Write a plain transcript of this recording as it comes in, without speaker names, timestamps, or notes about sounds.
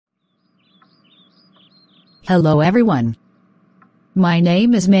Hello everyone. My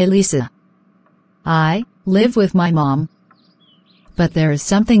name is Melissa. I live with my mom. But there is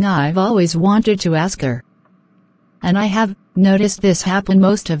something I've always wanted to ask her. And I have noticed this happen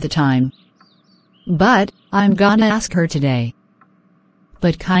most of the time. But I'm gonna ask her today.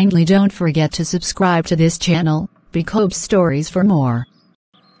 But kindly don't forget to subscribe to this channel, Bicob's Stories for more.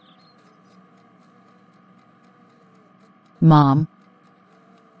 Mom,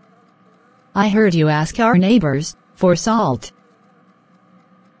 I heard you ask our neighbors for salt.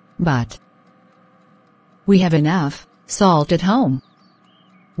 But we have enough salt at home.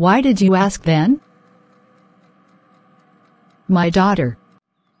 Why did you ask then? My daughter,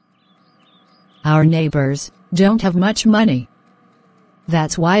 our neighbors don't have much money.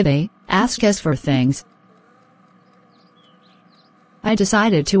 That's why they ask us for things. I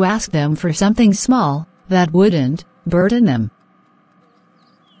decided to ask them for something small that wouldn't burden them.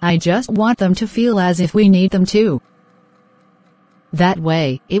 I just want them to feel as if we need them too. That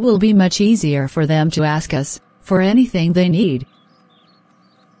way, it will be much easier for them to ask us for anything they need.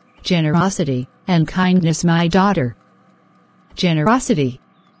 Generosity and kindness, my daughter. Generosity.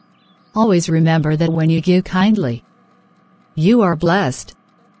 Always remember that when you give kindly, you are blessed.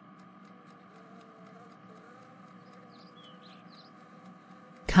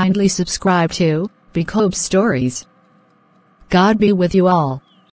 Kindly subscribe to Bicob's Stories. God be with you all.